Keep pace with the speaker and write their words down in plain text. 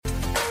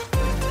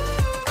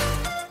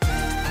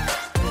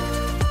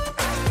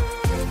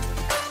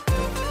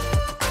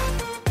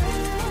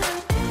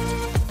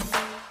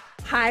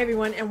Hi,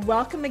 everyone, and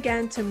welcome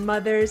again to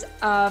Mothers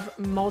of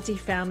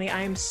Multifamily.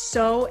 I am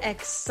so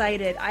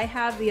excited. I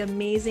have the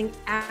amazing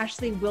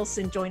Ashley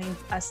Wilson joining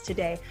us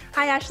today.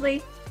 Hi,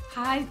 Ashley.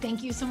 Hi,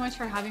 thank you so much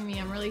for having me.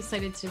 I'm really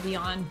excited to be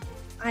on.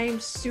 I am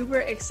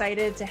super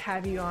excited to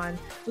have you on.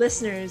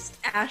 Listeners,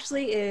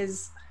 Ashley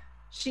is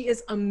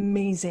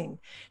amazing.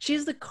 She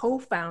is the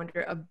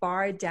co-founder of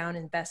Bar Down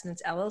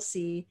Investments,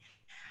 LLC,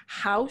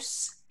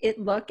 House It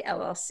Look,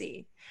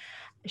 LLC.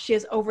 She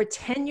has over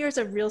 10 years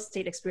of real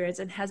estate experience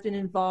and has been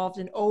involved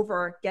in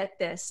over, get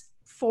this,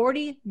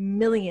 40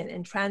 million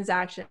in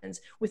transactions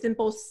within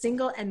both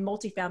single and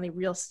multifamily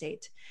real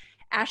estate.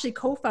 Ashley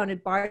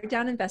co-founded Bar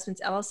Down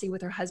Investments LLC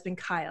with her husband,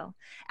 Kyle.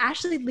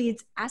 Ashley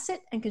leads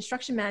asset and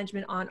construction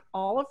management on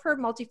all of her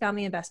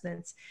multifamily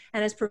investments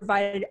and has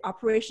provided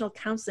operational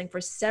counseling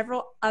for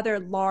several other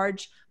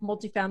large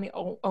multifamily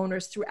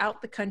owners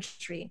throughout the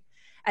country.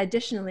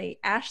 Additionally,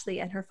 Ashley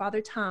and her father,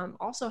 Tom,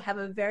 also have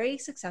a very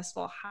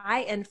successful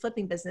high-end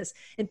flipping business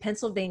in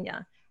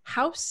Pennsylvania,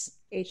 House,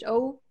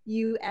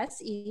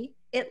 House,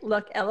 It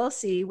Look,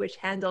 LLC, which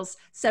handles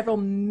several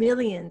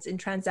millions in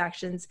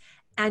transactions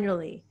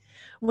annually.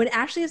 When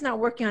Ashley is not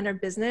working on her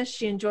business,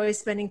 she enjoys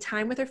spending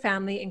time with her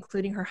family,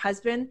 including her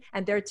husband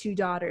and their 2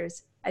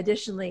 daughters.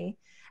 Additionally,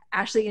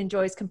 Ashley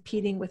enjoys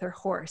competing with her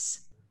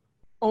horse.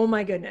 Oh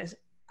my goodness.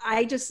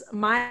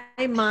 My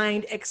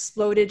mind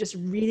exploded just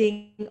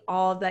reading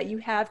all of that. You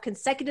have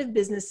consecutive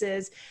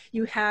businesses,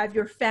 you have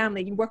your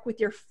family, you work with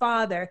your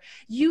father.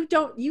 You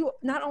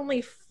not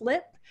only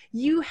flip,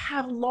 you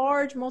have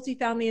large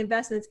multifamily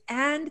investments,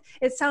 and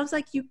it sounds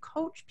like you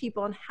coach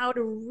people on how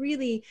to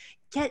really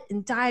get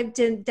and dive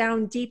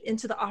down deep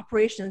into the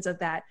operations of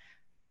that.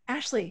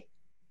 Ashley,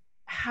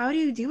 how do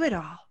you do it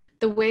all?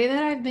 The way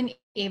that I've been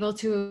able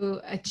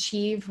to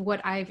achieve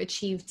what I've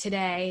achieved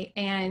today,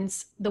 and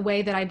the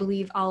way that I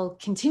believe I'll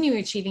continue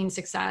achieving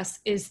success,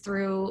 is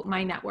through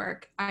my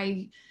network.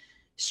 I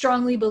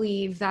strongly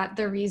believe that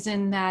the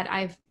reason that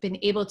I've been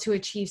able to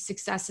achieve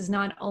success is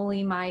not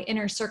only my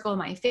inner circle,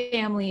 my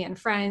family and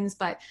friends,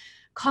 but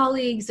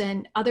colleagues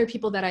and other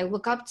people that I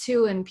look up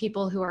to and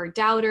people who are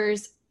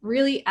doubters.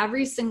 Really,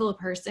 every single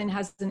person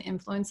has an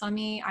influence on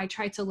me. I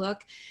try to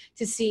look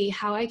to see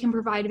how I can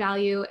provide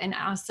value. And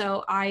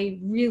also, I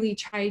really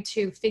try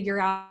to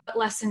figure out what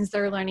lessons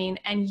they're learning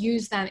and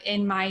use them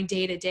in my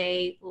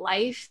day-to-day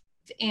life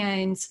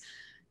and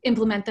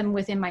implement them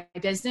within my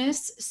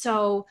business.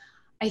 So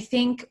I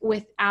think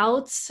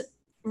without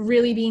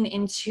really being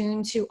in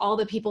tune to all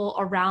the people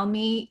around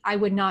me, I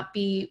would not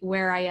be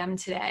where I am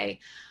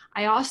today.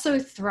 I also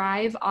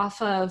thrive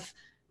off of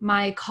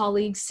my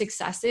colleagues'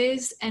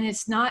 successes, and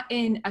it's not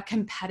in a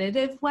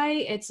competitive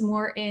way, it's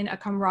more in a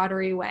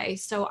camaraderie way.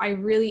 So I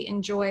really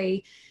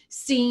enjoy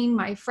seeing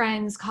my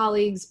friends,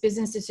 colleagues,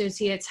 business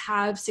associates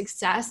have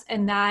success,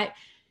 and that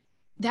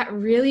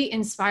really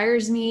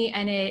inspires me,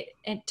 and it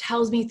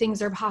tells me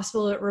things are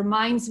possible. It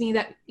reminds me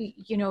that,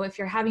 if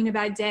you're having a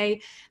bad day,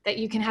 that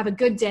you can have a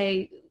good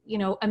day,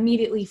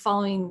 immediately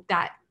following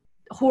that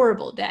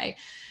horrible day.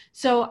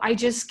 So I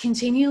just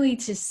continue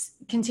to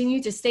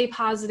stay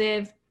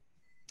positive,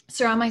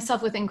 surround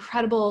myself with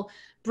incredible,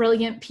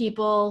 brilliant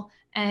people,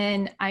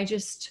 and I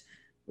just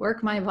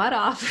work my butt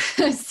off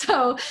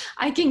so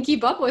I can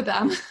keep up with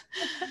them.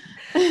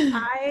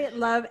 I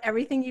love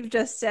everything you've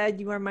just said.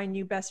 You are my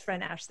new best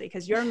friend, Ashley,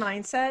 because your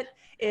mindset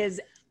is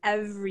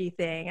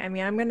everything. I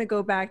mean, I'm going to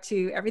go back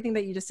to everything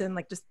that you just said in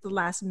like just the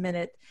last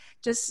minute,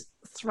 just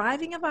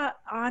thriving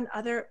on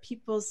other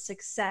people's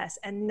success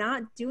and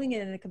not doing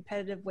it in a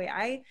competitive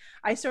way.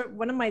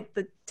 One of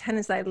the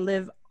tenets that I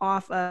live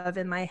off of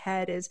in my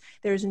head is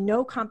there's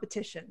no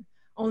competition,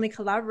 only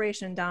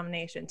collaboration and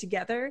domination.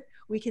 Together,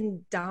 we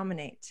can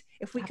dominate.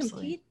 If we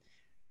Absolutely. compete,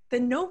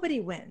 then nobody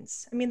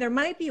wins. I mean, there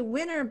might be a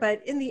winner,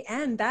 but in the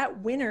end,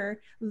 that winner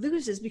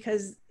loses,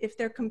 because if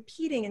they're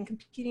competing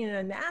in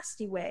a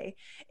nasty way,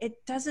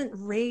 it doesn't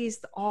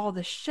raise all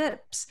the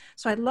ships.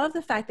 So I love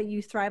the fact that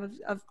you thrive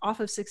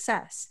off of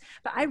success.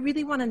 But I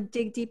really want to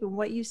dig deep in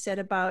what you said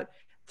about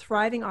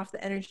thriving off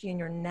the energy in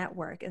your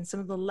network and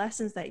some of the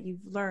lessons that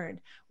you've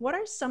learned. What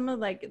are some of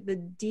like the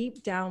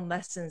deep down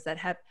lessons that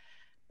have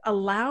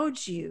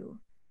allowed you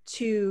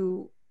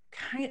to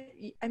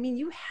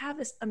you have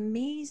this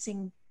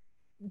amazing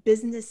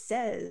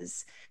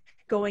businesses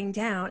going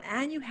down,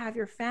 and you have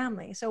your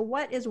family. So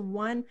what is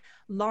one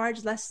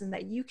large lesson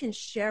that you can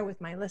share with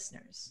my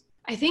listeners?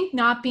 I think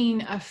not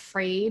being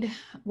afraid,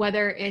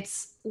 whether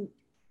it's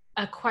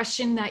a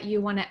question that you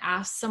want to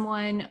ask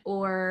someone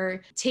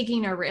or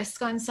taking a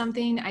risk on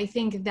something, I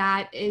think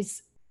that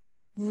is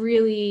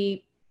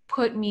really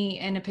put me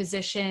in a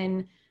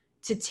position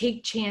to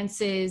take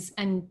chances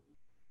and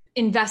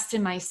invest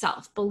in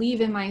myself,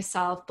 believe in my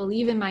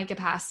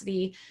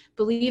capacity,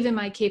 believe in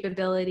my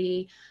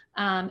capability,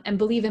 and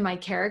believe in my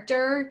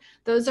character.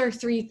 Those are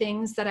 3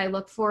 things that I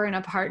look for in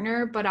a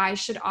partner, but I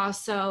should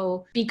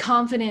also be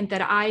confident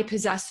that I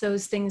possess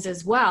those things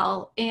as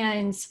well.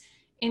 And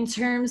in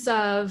terms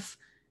of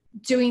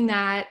doing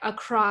that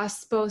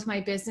across both my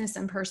business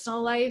and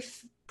personal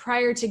life,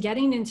 prior to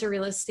getting into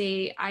real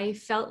estate, I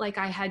felt like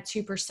I had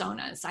two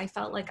personas. I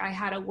felt like I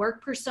had a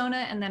work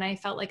persona, and then I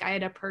felt like I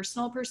had a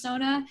personal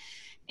persona.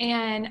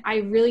 And I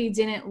really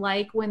didn't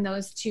like when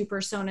those two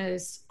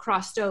personas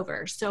crossed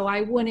over. So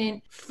I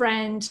wouldn't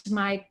friend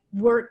my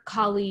work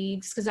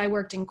colleagues, because I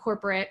worked in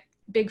corporate,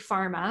 big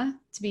pharma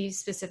to be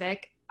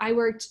specific. I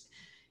worked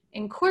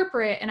in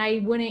corporate, and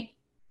I wouldn't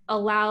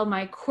allow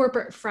my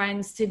corporate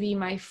friends to be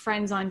my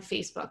friends on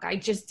Facebook. I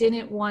just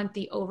didn't want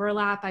the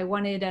overlap. I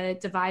wanted a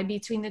divide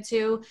between the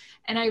two.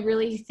 And I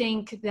really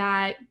think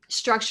that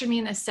structured me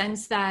in the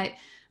sense that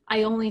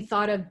I only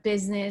thought of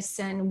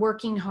business and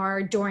working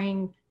hard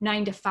during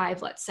 9 to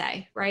 5, let's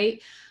say,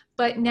 right?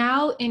 But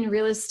now in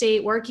real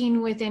estate,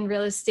 working within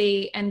real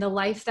estate and the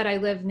life that I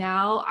live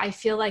now, I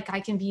feel like I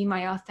can be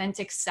my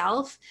authentic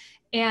self.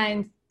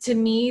 And to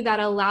me,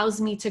 that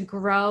allows me to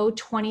grow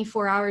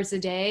 24 hours a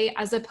day,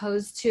 as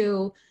opposed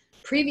to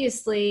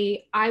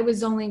previously, I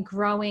was only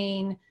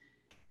growing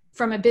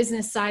from a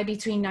business side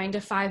between 9 to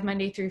 5,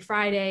 Monday through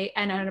Friday,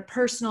 and on a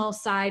personal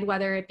side,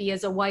 whether it be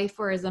as a wife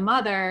or as a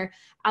mother,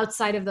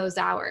 outside of those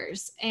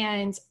hours.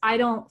 And I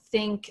don't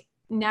think,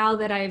 now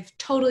that I've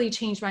totally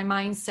changed my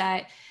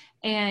mindset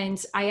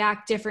and I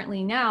act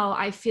differently now,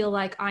 I feel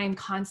like I'm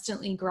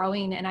constantly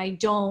growing, and I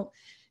don't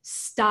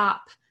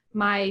stop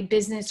my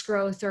business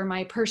growth or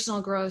my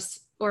personal growth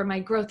or my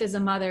growth as a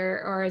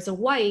mother or as a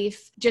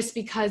wife just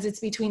because it's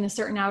between the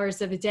certain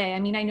hours of a day. I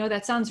mean, I know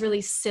that sounds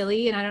really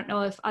silly, and I don't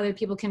know if other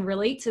people can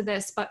relate to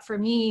this, but for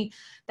me,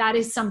 that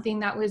is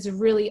something that was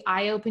really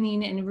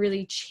eye-opening and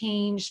really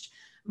changed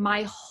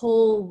my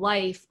whole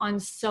life on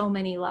so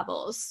many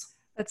levels.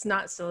 That's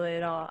not silly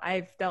at all.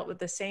 I've dealt with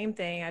the same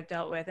thing I've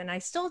dealt with, and I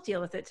still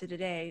deal with it to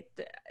today.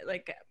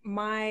 Like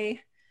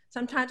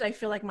sometimes I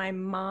feel like my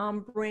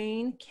mom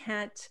brain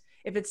can't,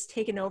 if it's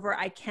taken over,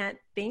 I can't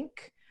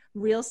think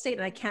real estate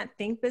and I can't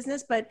think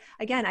business. But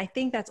again, I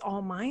think that's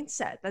all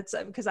mindset. That's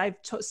because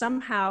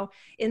somehow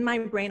in my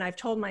brain, I've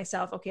told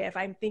myself, okay, if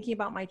I'm thinking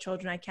about my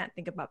children, I can't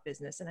think about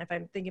business. And if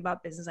I'm thinking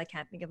about business, I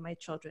can't think of my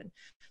children.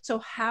 So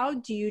how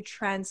do you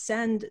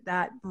transcend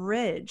that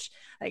bridge?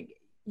 Like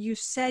you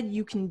said,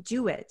 you can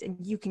do it and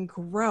you can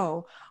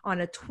grow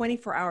on a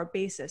 24-hour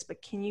basis,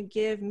 but can you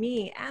give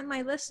me and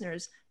my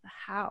listeners the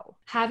how?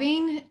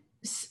 Having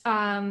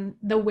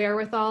the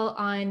wherewithal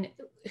on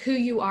who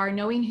you are,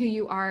 knowing who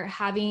you are,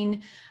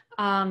 having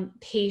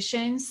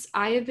patience.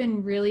 I have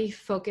been really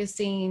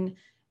focusing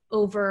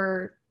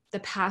over the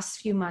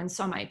past few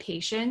months on my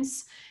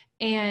patience.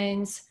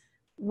 And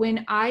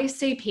when I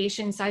say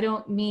patience, I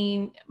don't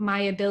mean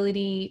my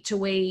ability to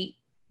wait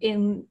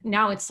in,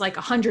 now it's like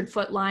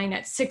 100-foot line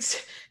at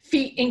 6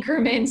 feet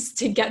increments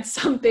to get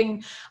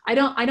something. I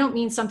don't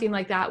mean something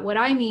like that. What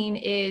I mean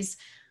is,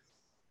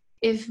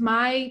 if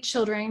my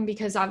children,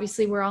 because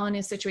obviously we're all in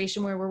a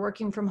situation where we're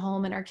working from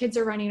home and our kids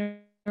are running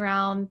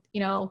around,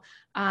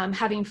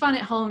 having fun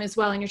at home as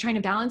well, and you're trying to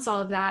balance all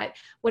of that.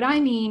 What I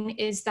mean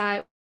is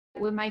that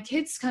when my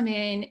kids come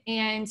in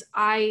and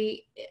I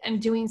am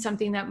doing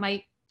something that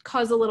might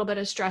cause a little bit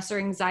of stress or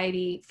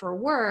anxiety for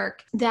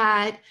work,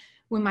 that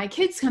when my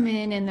kids come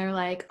in and they're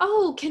like,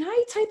 oh, can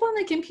I type on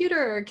the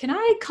computer? Can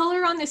I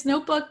color on this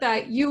notebook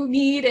that you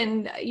need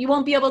and you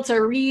won't be able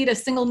to read a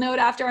single note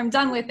after I'm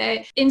done with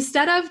it?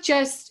 Instead of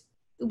just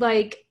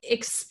like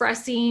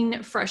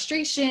expressing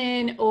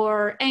frustration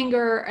or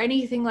anger or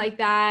anything like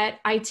that,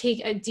 I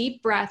take a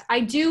deep breath.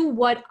 I do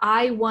what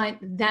I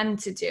want them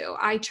to do.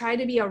 I try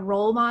to be a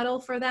role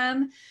model for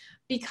them,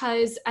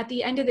 because at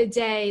the end of the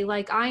day,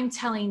 like, I'm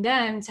telling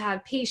them to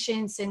have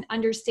patience and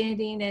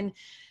understanding and,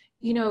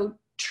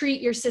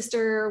 treat your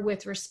sister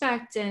with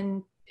respect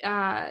and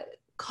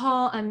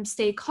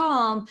stay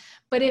calm.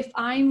 But if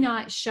I'm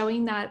not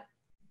showing that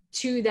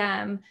to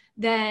them,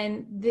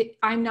 then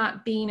I'm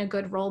not being a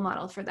good role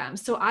model for them.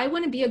 So I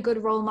want to be a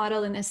good role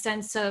model in the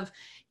sense of,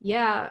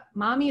 yeah,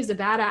 mommy is a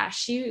badass.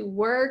 She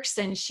works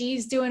and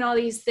she's doing all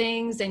these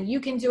things, and you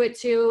can do it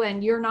too.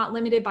 And you're not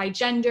limited by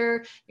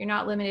gender. You're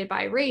not limited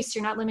by race.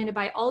 You're not limited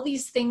by all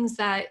these things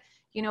that,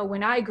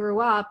 when I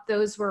grew up,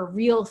 those were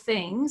real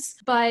things.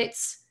 But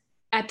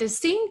at the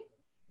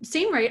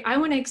same rate, I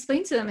want to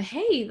explain to them,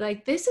 hey,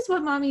 like, this is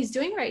what mommy's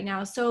doing right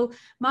now. So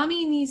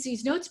mommy needs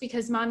these notes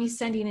because mommy's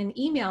sending an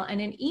email,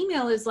 and an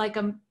email is like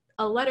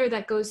a letter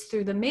that goes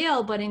through the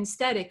mail, but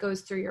instead it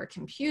goes through your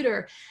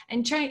computer.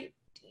 And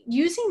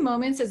using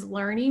moments as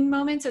learning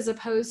moments, as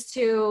opposed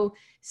to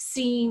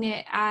seeing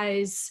it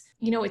as,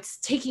 it's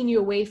taking you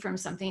away from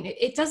something.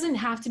 It doesn't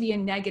have to be a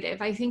negative.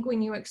 I think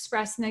when you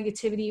express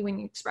negativity, when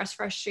you express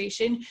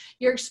frustration,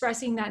 you're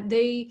expressing that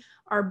they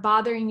are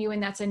bothering you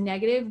and that's a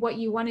negative. What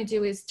you want to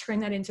do is turn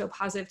that into a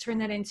positive, turn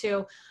that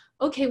into,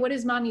 okay, what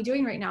is mommy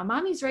doing right now?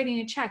 Mommy's writing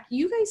a check.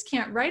 You guys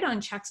can't write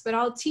on checks, but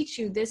I'll teach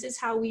you. This is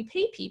how we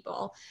pay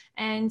people.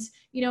 And,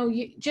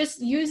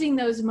 just using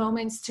those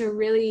moments to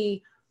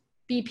really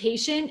be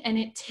patient. And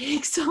it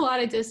takes a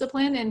lot of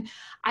discipline, and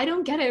I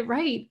don't get it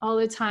right all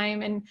the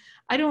time. And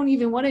I don't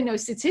even want to know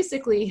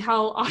statistically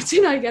how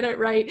often I get it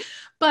right,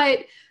 but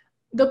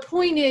the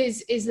point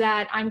is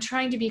that I'm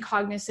trying to be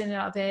cognizant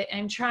of it.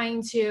 I'm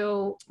trying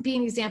to be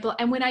an example.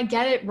 And when I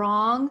get it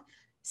wrong,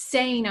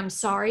 saying I'm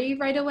sorry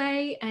right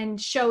away and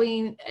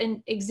showing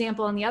an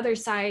example on the other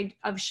side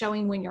of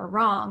showing when you're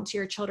wrong to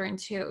your children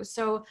too.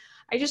 So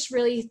I just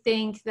really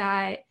think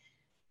that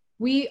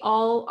we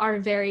all are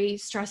very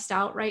stressed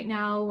out right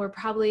now. We're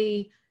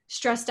probably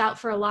stressed out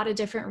for a lot of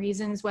different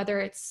reasons, whether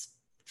it's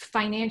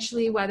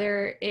financially,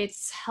 whether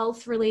it's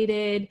health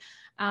related,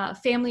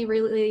 family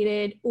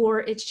related,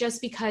 or it's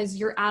just because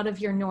you're out of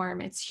your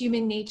norm. It's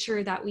human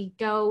nature that we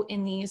go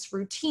in these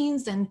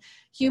routines, and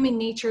human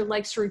nature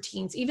likes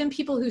routines. Even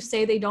people who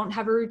say they don't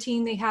have a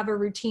routine, they have a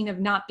routine of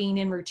not being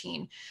in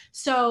routine.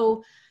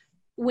 So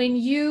when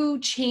you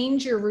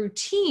change your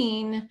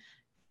routine,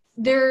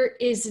 there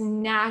is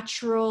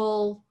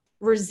natural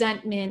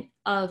resentment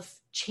of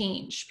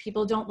change.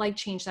 People don't like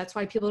change. That's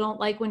why people don't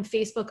like when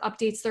Facebook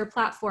updates their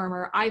platform,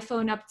 or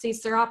iPhone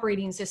updates their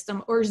operating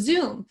system, or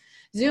Zoom.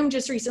 Zoom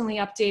just recently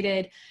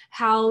updated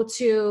how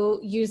to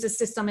use the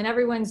system, and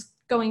everyone's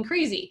going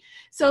crazy.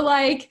 So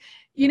like,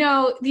 you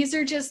know, these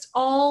are just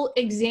all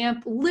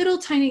little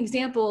tiny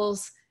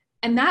examples,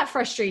 and that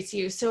frustrates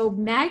you. So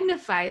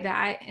magnify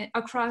that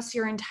across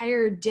your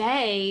entire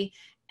day,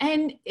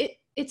 and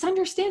it's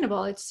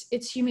understandable.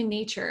 It's human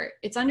nature.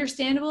 It's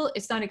understandable.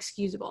 It's not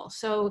excusable.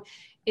 So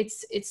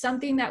it's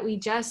something that we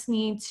just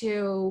need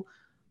to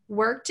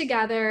work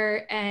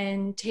together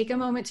and take a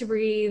moment to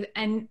breathe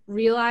and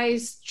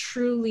realize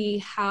truly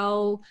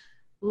how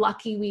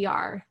lucky we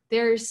are.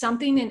 There's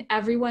something in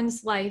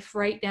everyone's life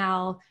right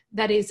now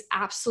that is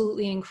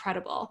absolutely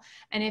incredible.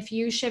 And if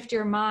you shift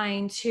your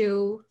mind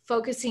to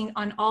focusing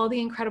on all the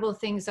incredible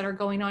things that are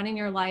going on in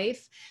your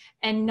life,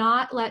 and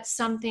not let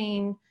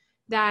something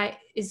that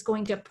is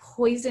going to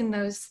poison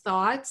those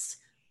thoughts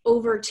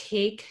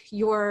overtake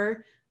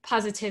your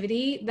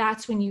positivity,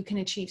 that's when you can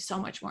achieve so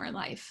much more in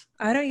life.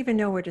 I don't even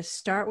know where to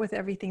start with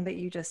everything that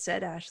you just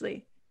said,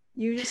 Ashley.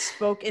 You just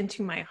spoke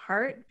into my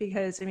heart,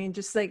 because I mean,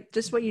 just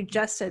what you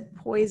just said,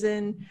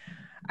 poison.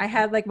 I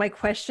had like my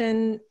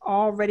question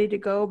all ready to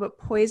go, but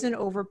poison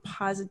over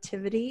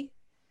positivity,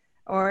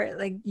 or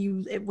like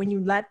when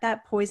you let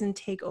that poison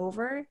take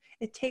over,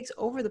 it takes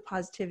over the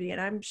positivity. And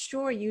I'm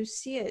sure you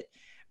see it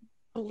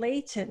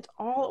blatant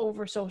all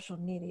over social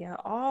media,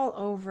 all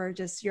over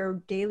just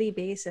your daily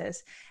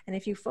basis. And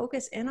if you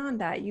focus in on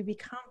that, you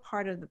become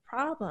part of the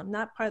problem,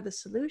 not part of the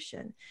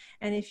solution.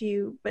 And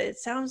but it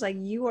sounds like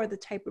you are the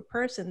type of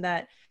person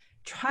that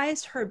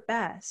tries her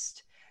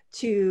best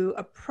to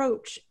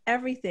approach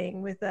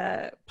everything with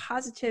a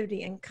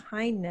positivity and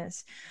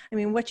kindness. I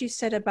mean, what you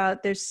said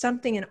about there's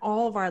something in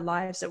all of our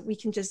lives that we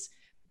can just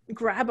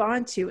grab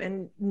onto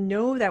and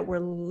know that we're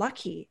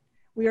lucky.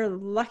 We are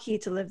lucky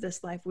to live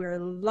this life. We are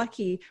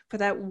lucky for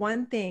that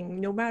one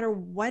thing, no matter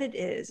what it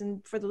is.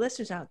 And for the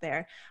listeners out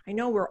there, I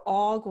know we're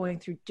all going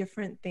through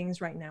different things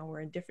right now.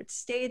 We're in different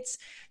states,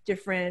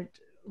 different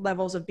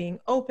levels of being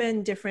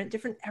open, different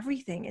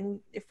everything. And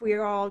if we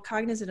are all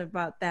cognizant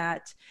about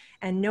that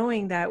and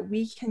knowing that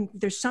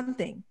there's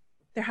something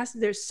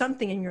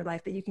in your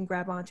life that you can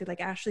grab onto,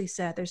 like Ashley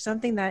said, there's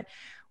something that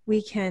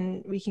we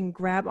can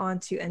grab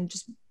onto and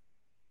just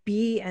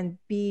be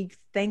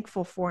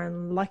thankful for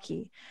and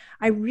lucky.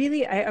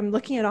 I'm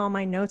looking at all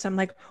my notes. I'm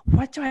like,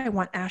 what do I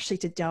want Ashley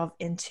to delve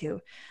into?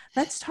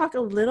 Let's talk a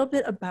little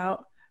bit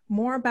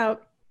more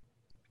about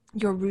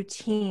your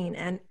routine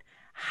and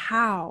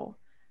how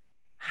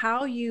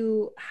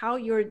you're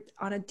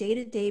on a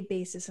day-to-day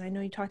basis. And I know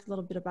you talked a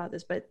little bit about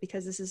this, but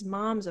because this is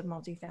Moms of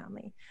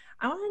Multifamily,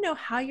 I want to know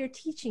how you're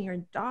teaching your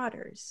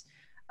daughters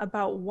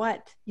about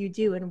what you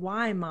do and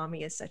why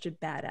mommy is such a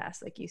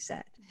badass, like you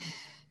said.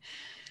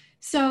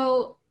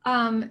 So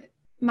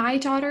my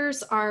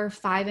daughters are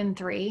 5 and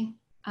 3.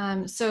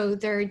 So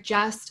they're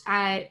just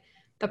at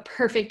the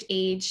perfect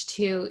age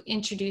to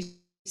introduce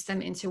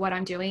them into what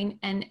I'm doing.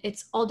 And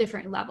it's all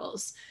different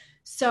levels.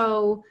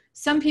 So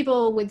some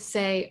people would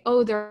say,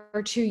 oh,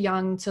 they're too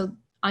young to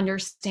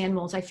understand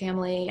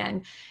multifamily.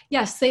 And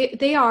yes,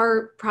 they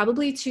are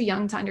probably too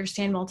young to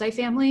understand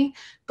multifamily.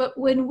 But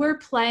when we're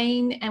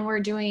playing and we're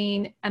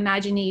doing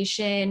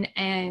imagination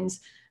and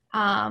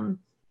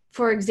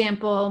for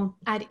example,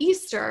 at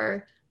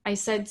Easter, I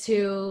said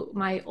to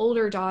my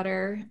older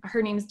daughter,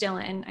 her name's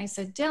Dylan, I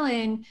said,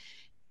 Dylan,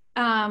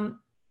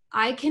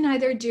 I can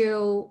either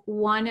do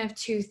one of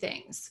two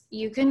things.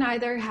 You can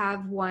either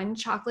have one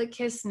chocolate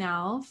kiss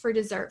now for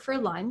dessert for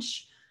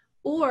lunch,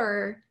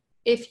 or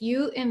if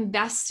you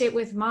invest it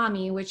with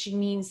mommy, which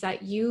means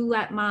that you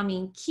let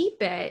mommy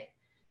keep it,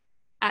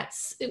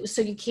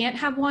 so you can't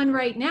have one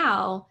right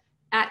now,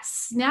 at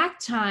snack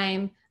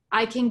time,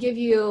 I can give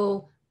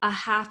you a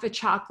half a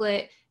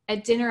chocolate.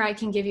 At dinner, I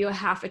can give you a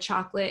half a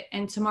chocolate.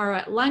 And tomorrow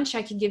at lunch,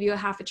 I can give you a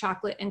half a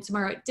chocolate. And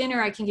tomorrow at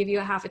dinner, I can give you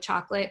a half a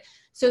chocolate.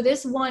 So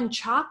this one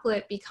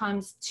chocolate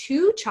becomes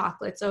 2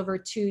 chocolates over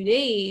 2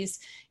 days.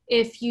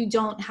 If you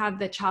don't have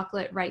the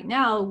chocolate right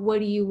now, what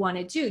do you want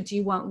to do? Do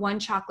you want 1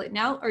 chocolate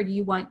now, or do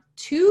you want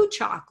 2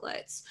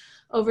 chocolates?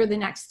 over the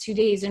next 2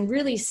 days and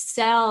really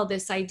sell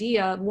this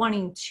idea of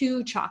wanting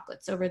 2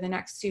 chocolates over the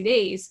next 2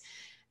 days.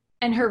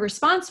 And her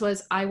response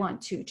was, I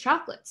want 2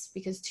 chocolates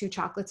because 2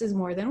 chocolates is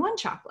more than 1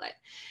 chocolate.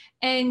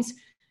 And,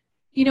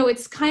 you know,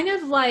 it's kind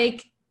of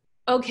like,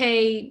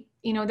 okay,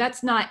 you know,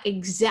 that's not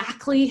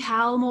exactly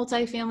how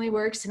multifamily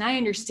works. And I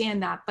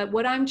understand that. But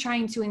what I'm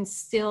trying to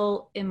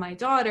instill in my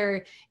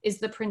daughter is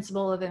the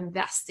principle of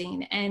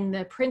investing and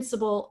the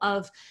principle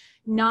of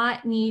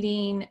not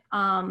needing,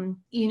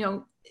 you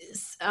know,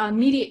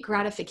 immediate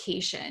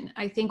gratification.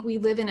 I think we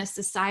live in a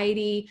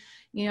society,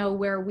 you know,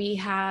 where we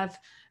have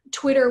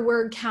Twitter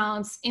word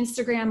counts,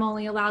 Instagram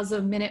only allows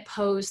a minute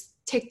post,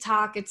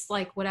 TikTok, it's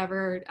like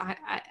whatever.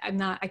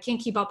 I can't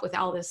keep up with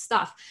all this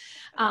stuff.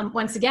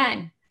 Once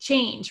again,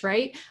 change,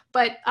 right?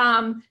 But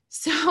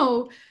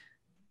so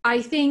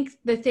I think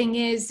the thing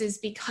is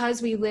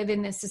because we live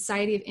in this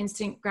society of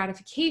instant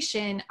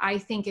gratification, I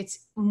think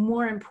it's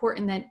more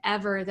important than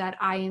ever that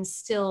I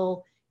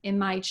instill in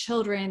my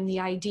children the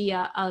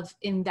idea of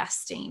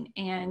investing,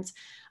 and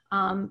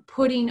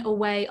putting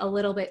away a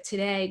little bit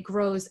today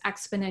grows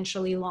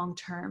exponentially long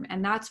term.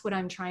 And that's what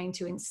I'm trying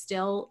to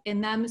instill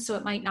in them. So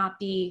it might not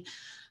be,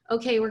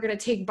 okay, we're going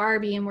to take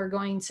Barbie and we're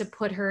going to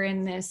put her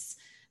in this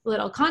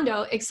little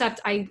condo,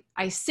 except I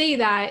say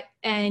that,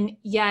 and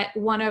yet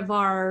one of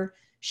our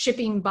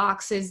shipping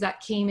boxes that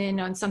came in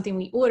on something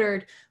we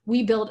ordered,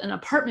 we built an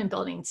apartment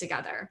building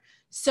together.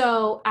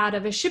 So out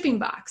of a shipping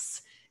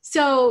box.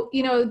 So,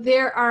 you know,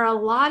 there are a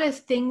lot of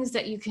things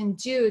that you can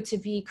do to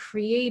be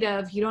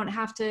creative. You don't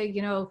have to,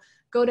 you know,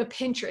 go to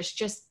Pinterest,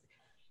 just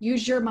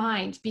use your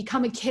mind,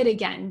 become a kid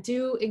again,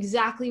 do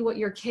exactly what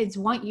your kids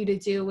want you to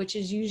do, which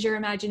is use your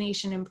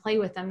imagination and play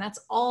with them. That's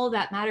all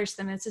that matters to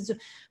them. It's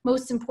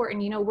most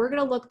important. You know, we're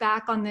going to look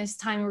back on this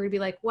time and we're going to be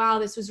like, wow,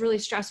 this was really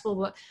stressful,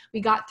 but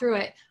we got through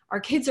it. Our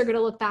kids are going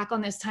to look back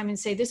on this time and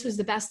say, this was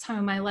the best time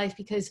of my life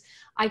because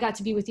I got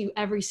to be with you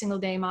every single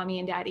day, mommy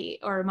and daddy,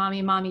 or mommy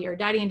and mommy, or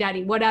daddy and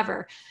daddy,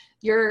 whatever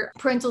your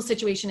parental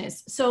situation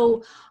is.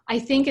 So I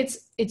think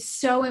it's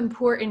so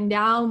important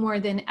now more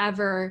than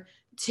ever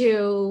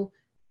to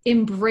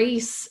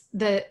embrace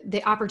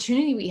the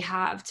opportunity we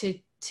have to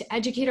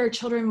educate our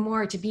children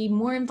more, to be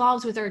more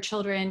involved with our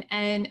children.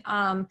 And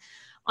on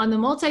the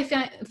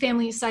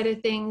multifamily side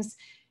of things,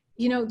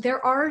 you know,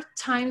 there are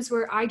times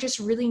where I just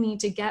really need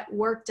to get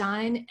work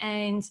done.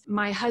 And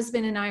my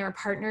husband and I are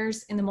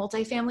partners in the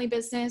multifamily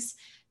business.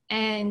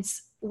 And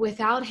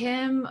without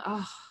him,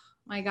 oh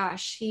my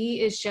gosh,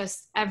 he is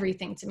just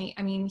everything to me.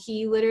 I mean,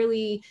 he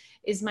literally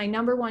is my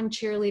number one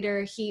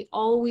cheerleader. He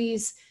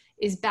always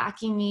is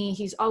backing me.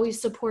 He's always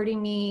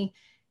supporting me.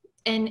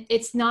 And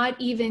it's not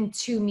even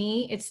to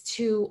me, it's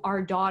to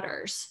our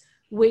daughters,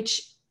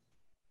 which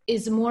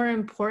is more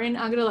important.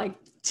 I'm gonna like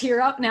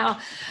tear up now.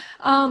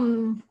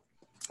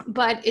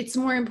 But it's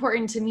more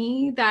important to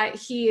me that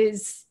he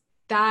is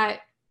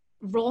that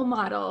role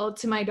model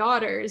to my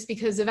daughters,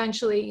 because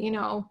eventually, you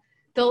know,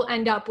 they'll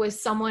end up with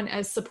someone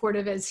as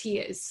supportive as he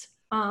is.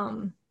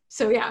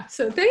 So yeah,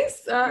 so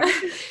thanks.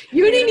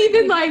 You didn't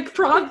even like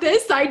prompt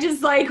this. I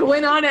just like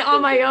went on it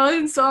on my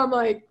own. So I'm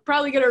like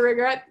probably gonna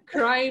regret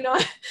crying on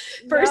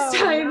first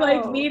time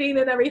like meeting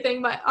and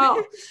everything. But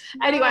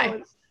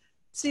anyway.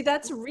 See,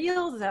 that's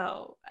real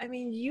though. I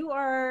mean,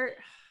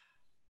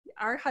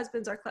 our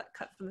husbands are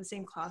cut from the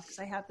same cloth, because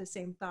I have the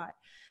same thought.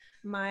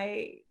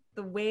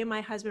 The way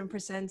my husband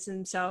presents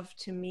himself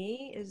to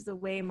me is the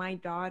way my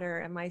daughter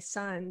and my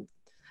sons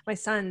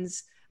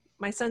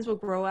will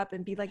grow up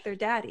and be like their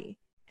daddy.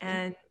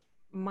 And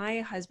my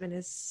husband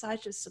is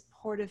such a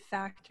supportive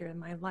factor in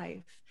my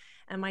life.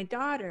 And my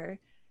daughter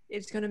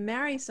is going to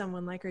marry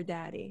someone like her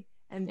daddy.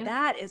 And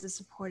that is a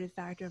supportive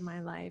factor in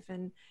my life.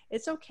 And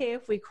it's okay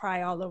if we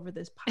cry all over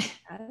this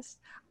podcast.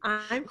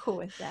 I'm cool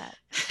with that.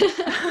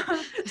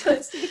 So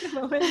let's take a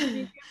moment to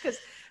review, because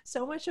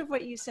so much of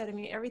what you said, I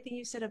mean, everything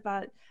you said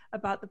about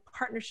the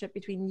partnership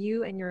between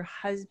you and your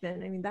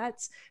husband. I mean,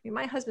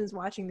 my husband's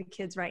watching the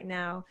kids right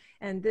now,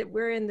 and that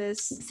we're in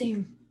this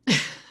same.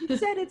 You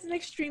said it's an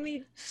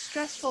extremely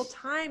stressful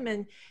time,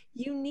 and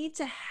you need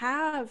to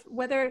have,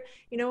 whether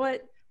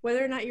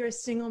or not you're a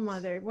single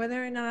mother,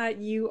 whether or not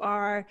you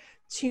are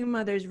 2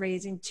 mothers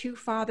raising, 2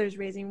 fathers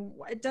raising,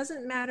 it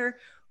doesn't matter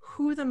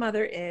who the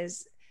mother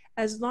is,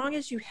 as long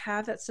as you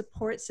have that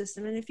support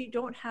system. And if you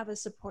don't have a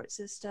support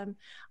system,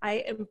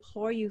 I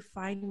implore you,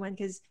 find one,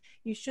 because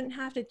you shouldn't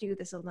have to do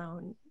this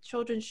alone.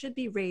 Children should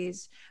be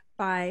raised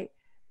by,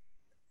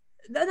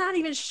 not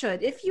even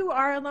should, if you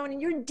are alone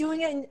and you're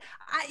doing it, and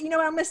I'm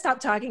going to stop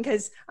talking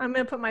because I'm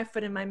going to put my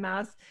foot in my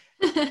mouth.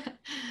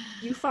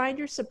 You find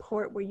your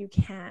support where you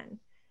can.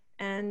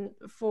 And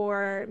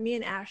for me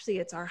and Ashley,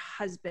 it's our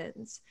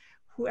husbands.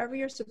 Whoever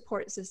your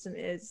support system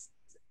is,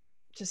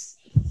 just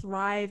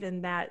thrive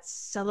in that,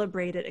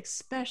 celebrate it,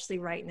 especially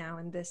right now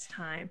in this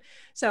time.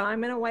 So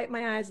I'm going to wipe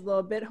my eyes a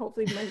little bit.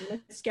 Hopefully my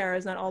mascara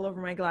is not all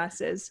over my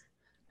glasses.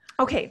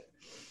 Okay.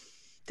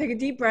 Take a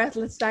deep breath.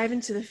 Let's dive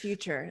into the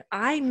future.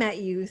 I met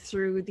you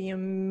through the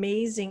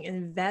amazing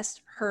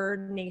Invest Her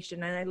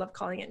Nation, and I love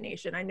calling it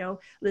Nation. I know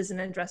Liz and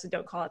Andressa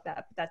don't call it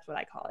that, but that's what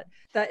I call it.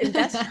 The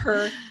Invest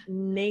Her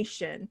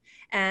Nation.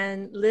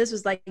 And Liz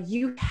was like,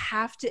 you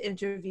have to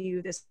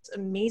interview this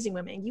amazing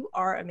woman. And you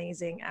are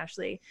amazing,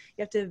 Ashley.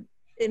 You have to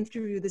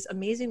interview this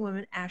amazing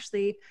woman,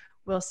 Ashley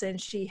Wilson.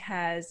 She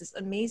has this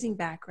amazing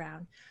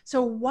background.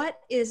 So what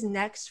is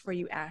next for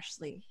you,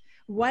 Ashley?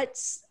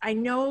 I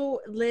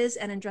know Liz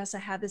and Andressa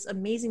have this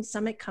amazing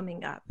summit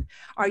coming up.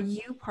 Are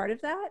you part of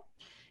that?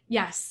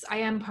 Yes, I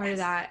am part of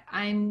that.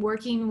 I'm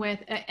working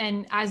with,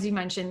 and as you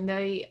mentioned,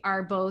 they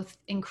are both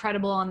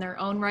incredible on their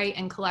own right,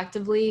 and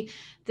collectively,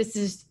 this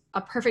is a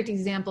perfect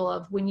example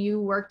of when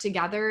you work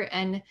together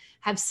and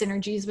have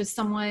synergies with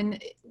someone,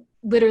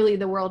 literally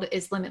the world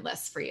is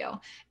limitless for you.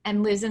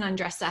 And Liz and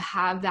Andressa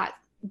have that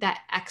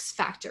X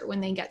factor when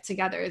they get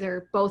together.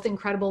 They're both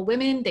incredible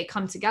women. They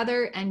come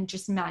together and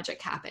just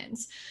magic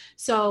happens.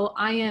 So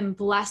I am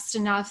blessed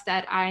enough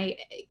that I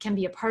can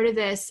be a part of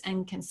this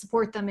and can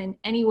support them in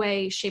any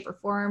way, shape, or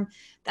form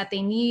that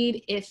they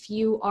need. If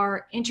you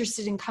are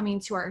interested in coming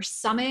to our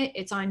summit,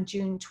 it's on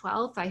June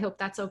 12th. I hope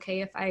that's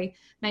okay if I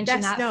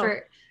mention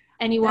for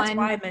anyone. That's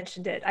why I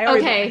mentioned it. I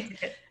already mentioned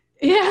it.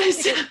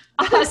 Yes.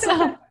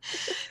 Awesome.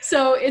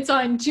 So it's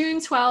on June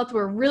 12th.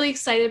 We're really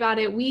excited about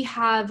it. We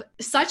have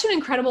such an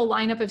incredible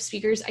lineup of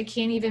speakers. I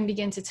can't even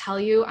begin to tell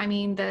you. I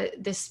mean,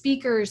 the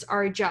speakers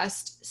are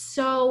just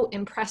so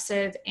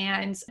impressive,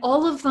 and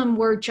all of them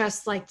were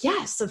just like,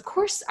 yes, of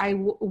course I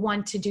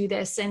want to do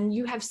this. And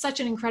you have such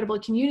an incredible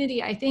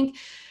community. I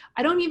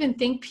don't even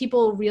think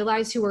people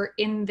realize who are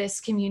in this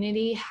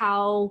community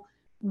how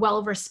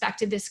well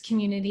respected this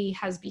community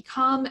has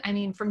become. I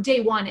mean, from day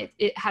one,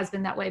 it has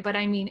been that way. But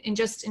I mean, in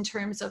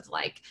terms of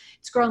like,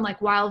 it's grown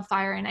like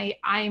wildfire. And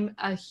I'm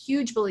a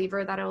huge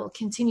believer that it will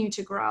continue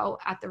to grow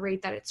at the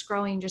rate that it's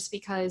growing, just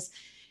because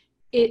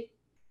it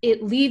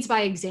leads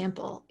by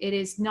example. It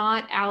is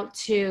not out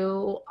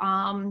to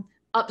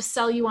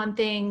upsell you on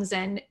things,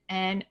 and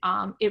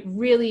it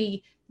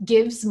really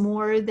gives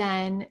more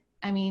than,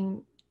 I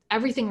mean,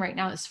 everything right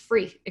now is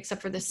free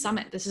except for this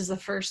summit. This is the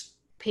first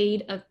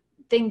paid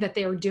thing that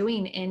they are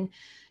doing in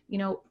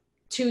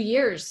 2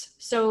 years.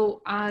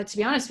 So to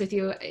be honest with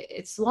you,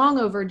 it's long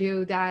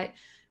overdue that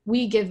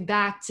we give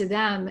back to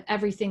them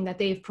everything that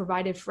they've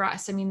provided for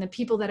us. I mean, the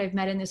people that I've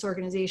met in this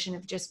organization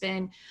have just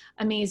been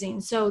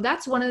amazing. So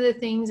that's one of the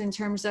things in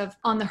terms of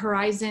on the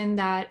horizon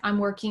that I'm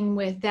working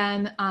with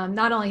them,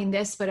 not only in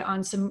this, but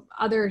on some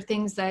other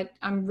things that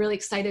I'm really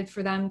excited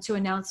for them to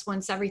announce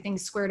once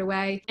everything's squared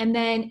away. And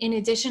then in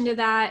addition to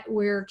that,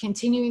 we're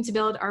continuing to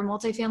build our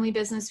multifamily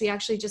business. We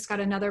actually just got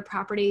another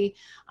property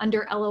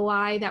under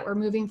LOI that we're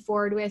moving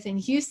forward with in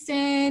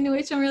Houston,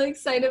 which I'm really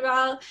excited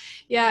about.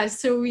 Yeah,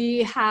 so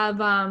we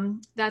have,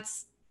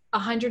 that's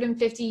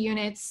 150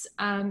 units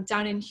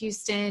down in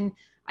Houston.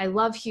 I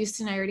love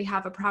Houston. I already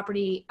have a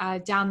property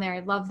down there. I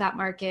love that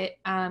market.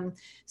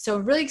 So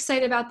really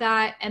excited about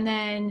that. And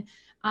then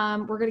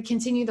we're going to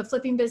continue the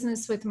flipping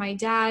business with my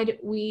dad.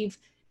 We've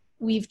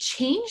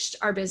changed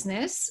our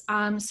business.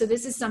 So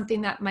this is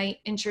something that might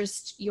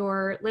interest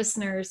your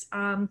listeners.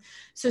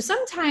 So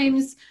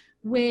sometimes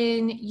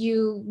when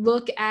you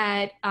look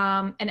at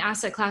an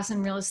asset class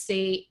in real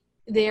estate,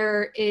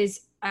 there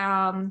is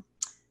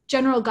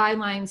general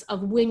guidelines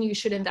of when you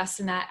should invest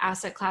in that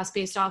asset class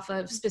based off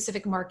of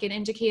specific market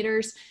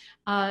indicators.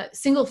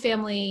 Single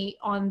family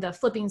on the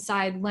flipping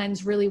side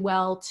lends really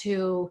well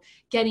to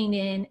getting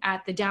in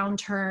at the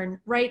downturn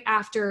right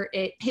after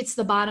it hits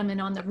the bottom, and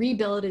on the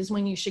rebuild is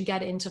when you should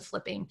get into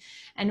flipping.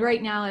 And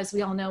right now, as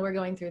we all know, we're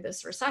going through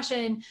this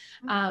recession.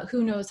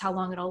 Who knows how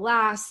long it'll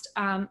last.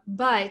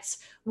 But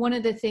one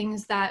of the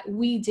things that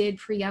we did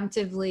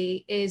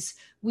preemptively is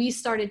we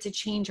started to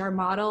change our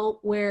model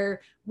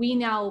where we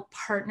now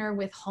partner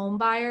with home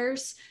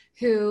buyers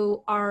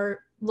who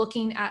are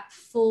looking at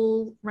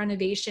full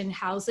renovation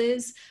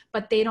houses,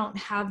 but they don't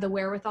have the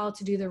wherewithal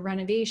to do the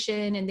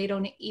renovation, and they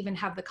don't even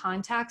have the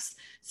contacts.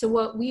 So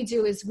what we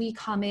do is we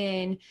come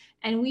in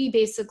and we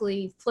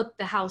basically flip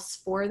the house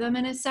for them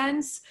in a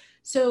sense.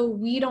 So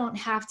we don't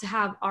have to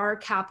have our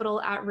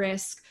capital at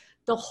risk.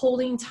 The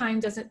holding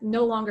time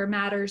no longer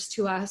matters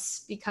to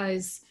us,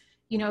 because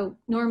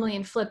normally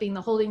in flipping,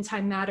 the holding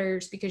time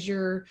matters because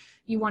you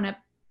want to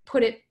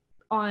put it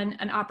on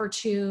an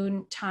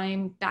opportune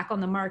time back on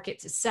the market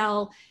to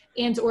sell,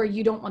 or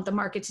you don't want the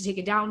market to take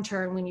a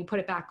downturn when you put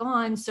it back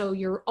on. So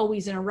you're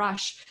always in a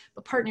rush.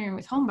 But partnering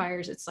with home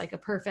buyers, it's like a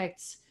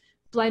perfect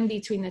blend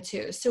between the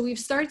two. So we've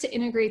started to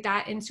integrate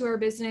that into our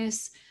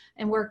business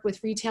and work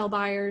with retail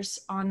buyers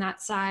on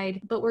that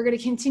side, but we're going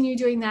to continue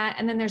doing that.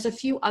 And then there's a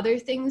few other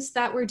things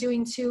that we're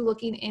doing too,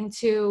 looking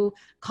into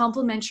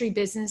complementary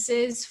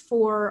businesses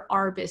for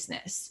our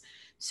business.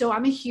 So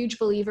I'm a huge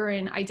believer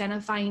in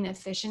identifying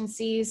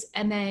efficiencies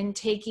and then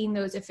taking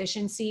those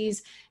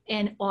efficiencies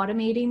and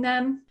automating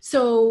them.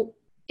 So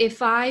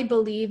if I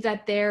believe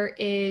that there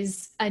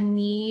is a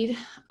need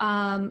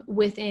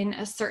within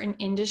a certain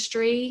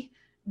industry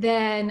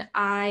then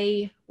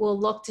I will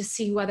look to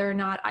see whether or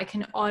not I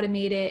can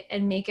automate it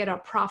and make it a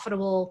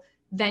profitable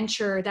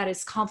venture that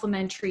is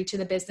complementary to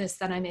the business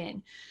that I'm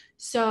in.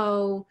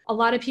 So a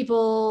lot of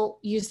people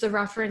use the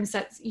reference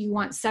that you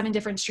want 7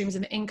 different streams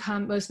of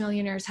income. Most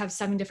millionaires have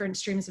 7 different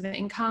streams of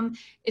income.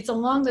 It's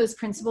along those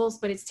principles,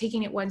 but it's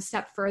taking it one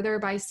step further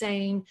by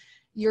saying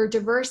you're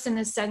diverse in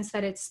the sense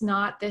that it's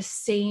not the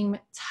same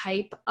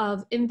type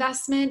of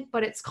investment,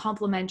 but it's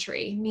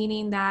complementary,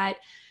 meaning that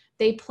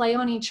they play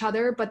on each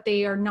other, but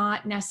they are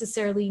not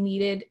necessarily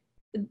needed.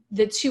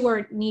 The two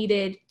are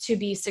needed to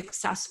be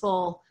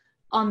successful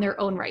on their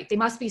own right. They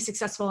must be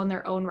successful on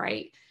their own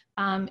right.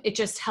 It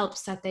just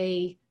helps that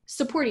they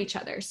support each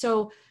other.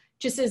 So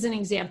just as an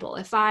example,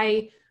 if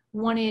I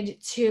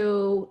wanted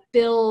to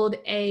build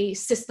a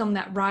system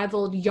that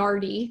rivaled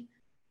Yardi,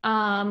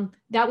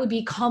 that would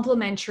be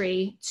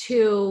complementary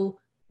to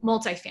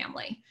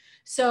multifamily.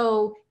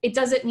 So it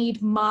doesn't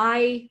need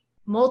my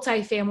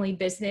multifamily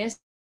business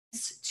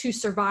to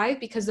survive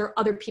because there are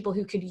other people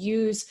who could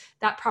use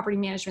that property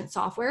management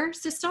software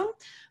system,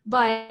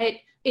 but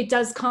it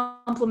does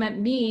complement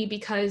me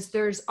because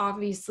there's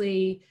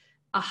obviously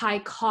a high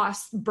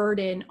cost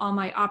burden on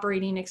my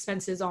operating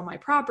expenses on my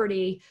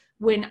property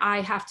when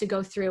I have to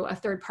go through a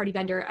third party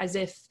vendor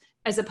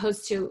as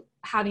opposed to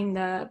having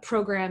the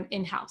program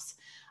in-house.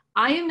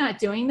 I am not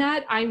doing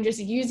that. I'm just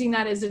using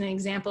that as an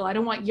example. I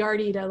don't want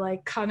Yardi to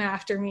like come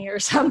after me or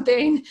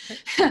something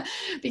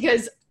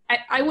because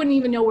I wouldn't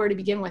even know where to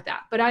begin with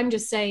that, but I'm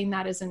just saying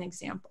that as an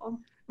example.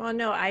 Well,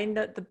 no, I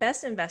know the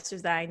best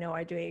investors that I know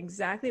are doing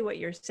exactly what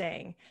you're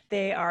saying.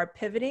 They are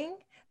pivoting.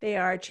 They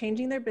are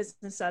changing their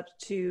business up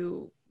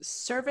to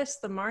service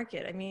the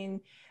market. I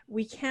mean,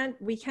 we can't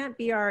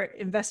be our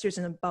investors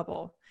in a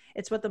bubble.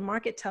 It's what the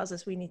market tells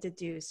us we need to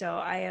do. So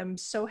I am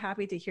so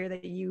happy to hear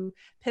that you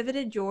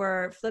pivoted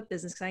your flip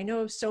business. Because I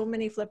know so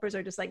many flippers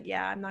are just like,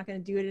 yeah, I'm not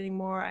going to do it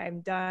anymore.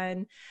 I'm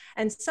done.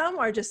 And some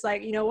are just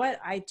like, you know what?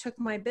 I took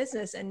my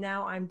business and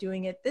now I'm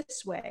doing it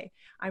this way.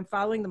 I'm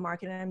following the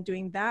market and I'm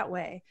doing that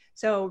way.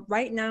 So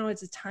right now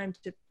is a time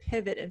to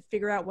pivot and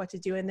figure out what to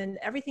do. And then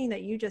everything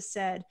that you just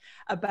said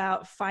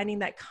about finding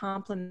that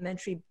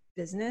complementary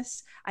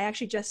business. I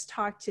actually just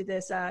talked to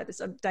this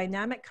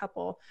dynamic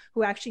couple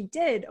who actually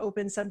did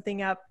open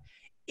something up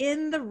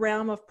in the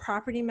realm of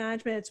property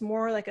management. It's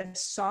more like a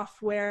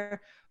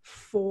software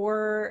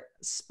for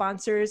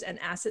sponsors and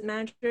asset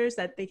managers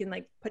that they can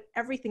like put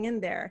everything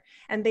in there.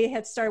 And they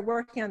had started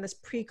working on this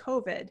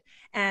pre-COVID,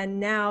 and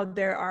now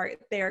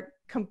they're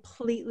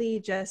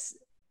completely just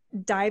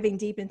diving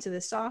deep into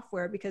the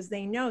software because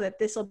they know that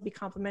this will be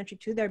complementary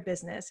to their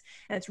business,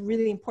 and it's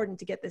really important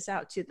to get this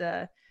out to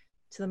the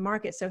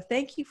market. So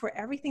thank you for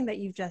everything that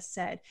you've just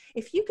said.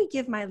 If you could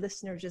give my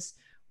listeners just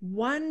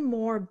one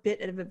more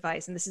bit of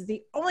advice, and this is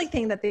the only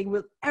thing that they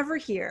will ever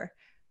hear,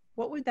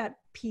 what would that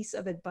piece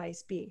of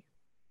advice be?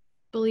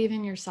 Believe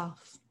in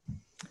yourself.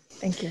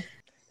 Thank you.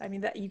 I mean,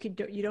 that you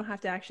don't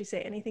have to actually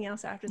say anything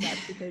else after that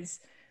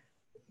because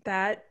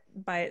that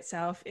by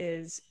itself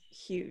is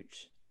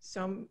huge.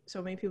 So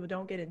many people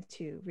don't get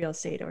into real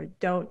estate or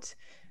don't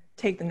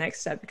take the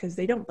next step because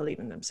they don't believe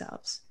in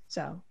themselves.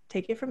 So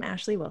take it from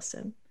Ashley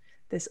Wilson,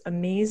 this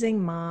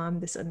amazing mom,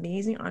 this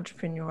amazing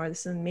entrepreneur,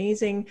 this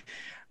amazing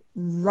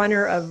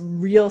runner of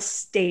real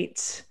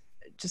estate,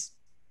 just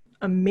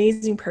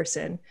amazing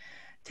person.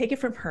 Take it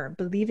from her.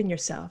 Believe in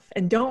yourself.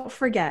 And don't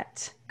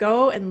forget,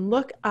 go and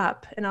look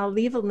up, and I'll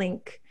leave a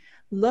link,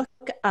 look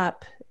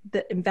up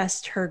the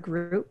Invest Her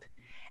group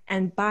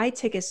and buy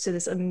tickets to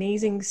this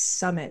amazing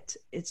summit.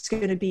 It's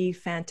going to be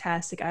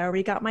fantastic. I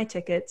already got my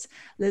tickets.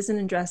 Liz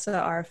and Andressa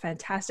are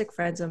fantastic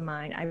friends of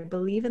mine. I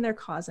believe in their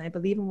cause and I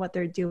believe in what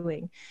they're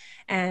doing.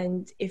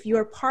 And if you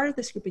are part of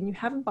this group and you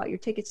haven't bought your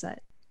tickets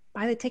yet,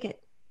 buy the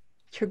ticket.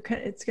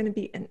 It's going to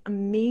be an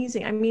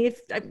amazing. I mean, if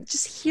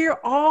just hear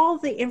all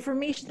the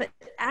information that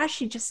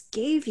Ashley just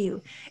gave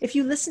you. If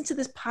you listen to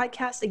this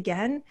podcast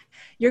again,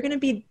 you're going to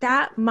be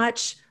that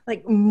much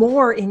like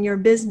more in your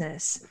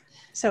business.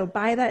 So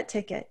buy that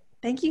ticket.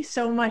 Thank you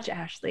so much,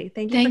 Ashley.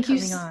 Thank you for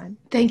coming on.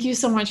 Thank you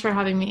so much for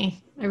having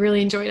me. I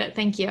really enjoyed it.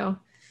 Thank you.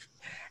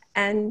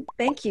 And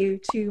thank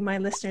you to my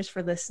listeners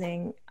for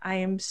listening. I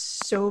am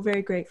so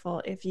very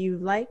grateful. If you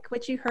like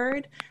what you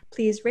heard,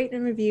 please rate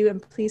and review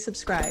and please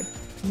subscribe.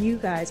 You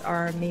guys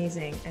are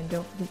amazing. And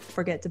don't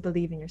forget to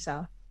believe in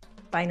yourself.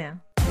 Bye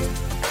now.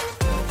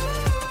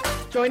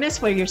 Join us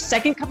for your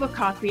second cup of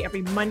coffee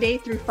every Monday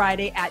through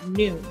Friday at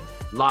noon.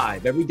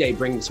 Live every day,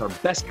 bringing us our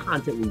best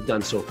content we've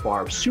done so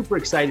far. Super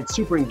excited,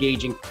 super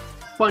engaging,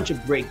 bunch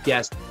of great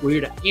guests. We're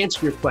here to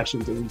answer your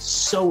questions, and we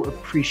so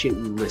appreciate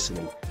you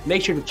listening.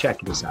 Make sure to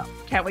check this out.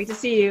 Can't wait to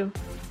see you.